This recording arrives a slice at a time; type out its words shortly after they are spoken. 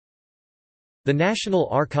The National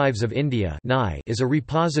Archives of India is a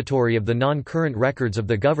repository of the non-current records of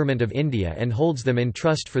the Government of India and holds them in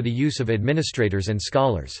trust for the use of administrators and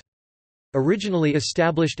scholars. Originally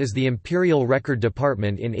established as the Imperial Record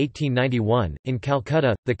Department in 1891, in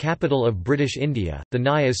Calcutta, the capital of British India, the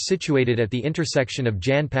NAI is situated at the intersection of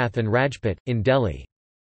Janpath and Rajpath, in Delhi.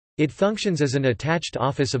 It functions as an attached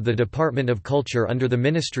office of the Department of Culture under the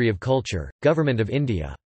Ministry of Culture, Government of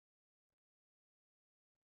India.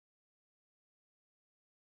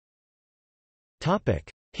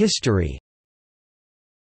 History.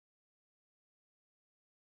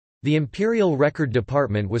 The Imperial Record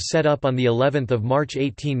Department was set up on the 11th of March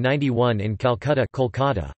 1891 in Calcutta,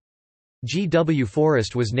 Kolkata. G. W.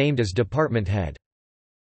 Forrest was named as department head.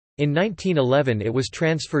 In 1911 it was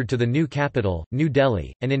transferred to the new capital, New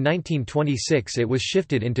Delhi, and in 1926 it was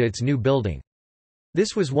shifted into its new building.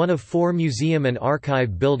 This was one of 4 museum and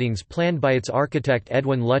archive buildings planned by its architect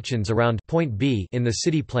Edwin Lutyens around Point B in the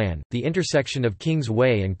city plan, the intersection of King's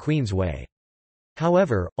Way and Queen's Way.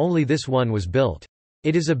 However, only this one was built.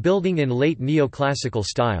 It is a building in late neoclassical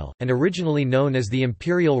style, and originally known as the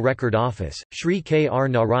Imperial Record Office. Sri K. R.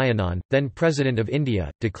 Narayanan, then President of India,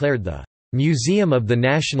 declared the Museum of the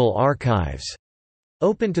National Archives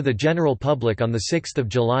open to the general public on 6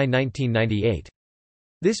 July 1998.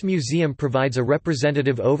 This museum provides a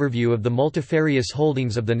representative overview of the multifarious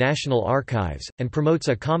holdings of the National Archives, and promotes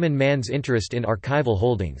a common man's interest in archival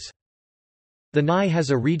holdings. The NAI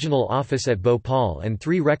has a regional office at Bhopal and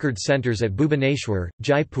 3 record centres at Bhubaneswar,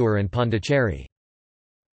 Jaipur and Pondicherry.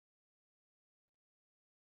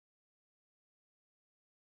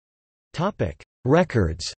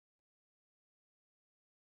 Records.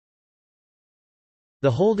 The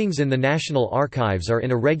holdings in the National Archives are in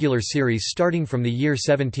a regular series starting from the year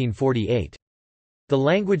 1748. The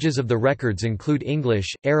languages of the records include English,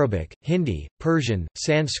 Arabic, Hindi, Persian,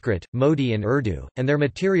 Sanskrit, Modi and Urdu, and their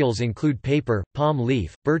materials include paper, palm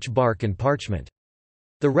leaf, birch bark and parchment.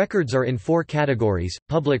 The records are in 4 categories: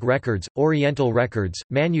 public records, oriental records,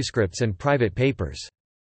 manuscripts and private papers.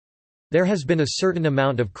 There has been a certain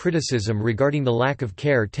amount of criticism regarding the lack of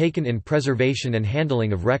care taken in preservation and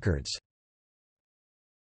handling of records.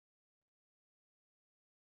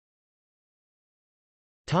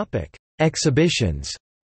 Exhibitions.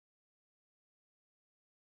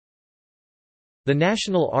 The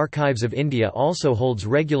National Archives of India also holds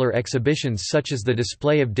regular exhibitions such as the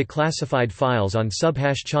display of declassified files on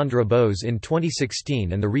Subhash Chandra Bose in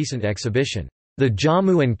 2016 and the recent exhibition, The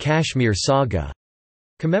Jammu and Kashmir Saga,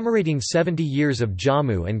 commemorating 70 years of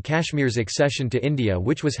Jammu and Kashmir's accession to India,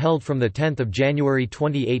 which was held from 10 January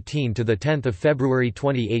 2018 to 10 February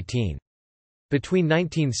 2018. Between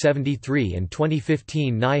 1973 and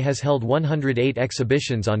 2015 NAI has held 108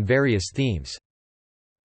 exhibitions on various themes.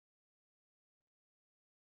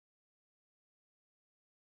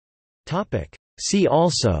 See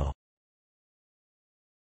also: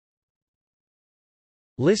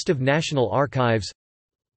 List of National Archives,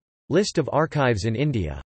 List of archives in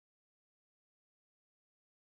India.